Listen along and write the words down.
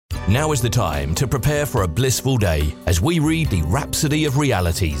Now is the time to prepare for a blissful day as we read the Rhapsody of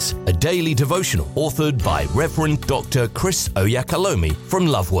Realities, a daily devotional authored by Reverend Dr. Chris Oyakalomi from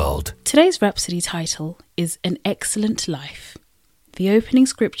Love World. Today's Rhapsody title is An Excellent Life. The opening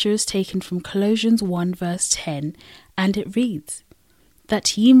scripture is taken from Colossians 1 verse 10, and it reads,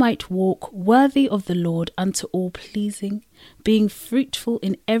 "That ye might walk worthy of the Lord unto all pleasing, being fruitful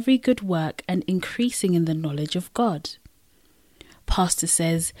in every good work and increasing in the knowledge of God." Pastor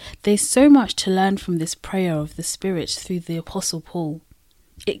says there's so much to learn from this prayer of the Spirit through the Apostle Paul.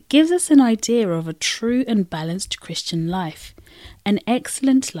 It gives us an idea of a true and balanced Christian life, an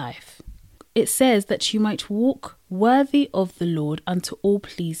excellent life. It says that you might walk worthy of the Lord unto all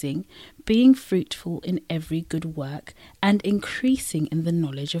pleasing, being fruitful in every good work and increasing in the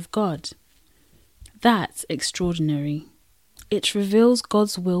knowledge of God. That's extraordinary. It reveals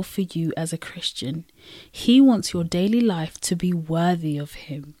God's will for you as a Christian. He wants your daily life to be worthy of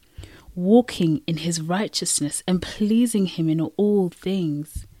Him, walking in His righteousness and pleasing Him in all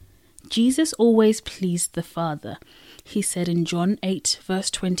things. Jesus always pleased the Father. He said in John 8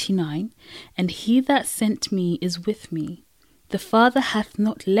 verse 29, "And he that sent me is with me. The Father hath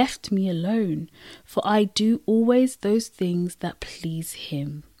not left me alone, for I do always those things that please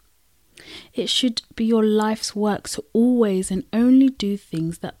Him." It should be your life's work to always and only do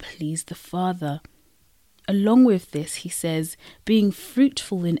things that please the Father. Along with this, he says, being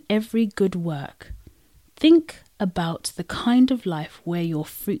fruitful in every good work. Think about the kind of life where you're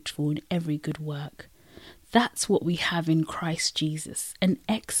fruitful in every good work. That's what we have in Christ Jesus, an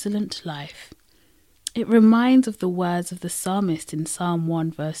excellent life. It reminds of the words of the psalmist in Psalm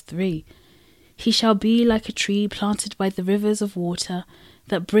 1 verse 3. "He shall be like a tree planted by the rivers of water,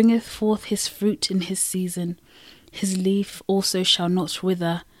 that bringeth forth his fruit in his season. His leaf also shall not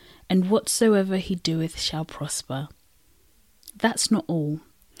wither, and whatsoever he doeth shall prosper." That's not all.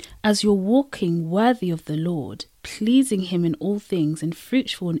 As you're walking worthy of the Lord, pleasing Him in all things and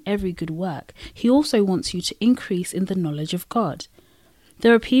fruitful in every good work, He also wants you to increase in the knowledge of God.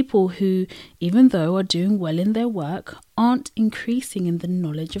 There are people who, even though are doing well in their work, aren't increasing in the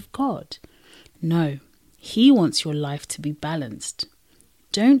knowledge of God. No, He wants your life to be balanced.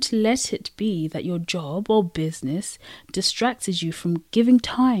 Don't let it be that your job or business distracts you from giving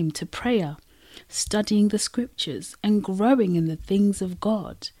time to prayer, studying the scriptures, and growing in the things of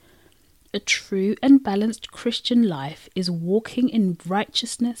God. A true and balanced Christian life is walking in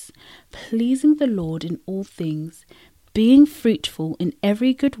righteousness, pleasing the Lord in all things, being fruitful in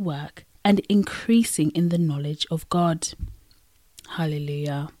every good work, and increasing in the knowledge of God.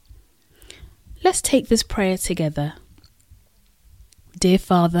 Hallelujah. Let's take this prayer together. Dear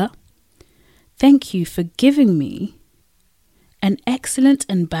Father, thank you for giving me an excellent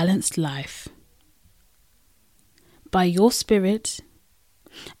and balanced life. By your Spirit,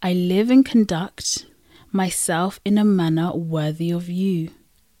 I live and conduct myself in a manner worthy of you,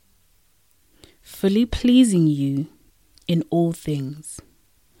 fully pleasing you in all things,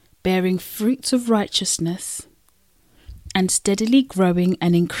 bearing fruits of righteousness, and steadily growing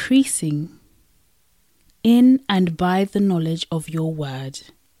and increasing in and by the knowledge of your word.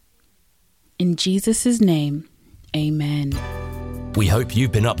 In Jesus' name, amen. We hope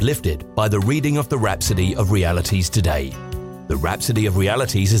you've been uplifted by the reading of the Rhapsody of Realities today. The Rhapsody of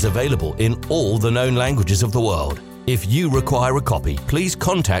Realities is available in all the known languages of the world. If you require a copy, please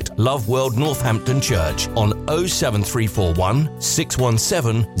contact Love World Northampton Church on 07341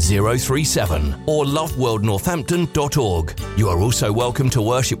 617 037 or loveworldnorthampton.org. You are also welcome to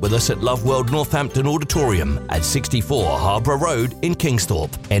worship with us at Love World Northampton Auditorium at 64 Harbour Road in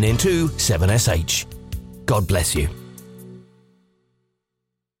Kingsthorpe, NN2 7SH. God bless you.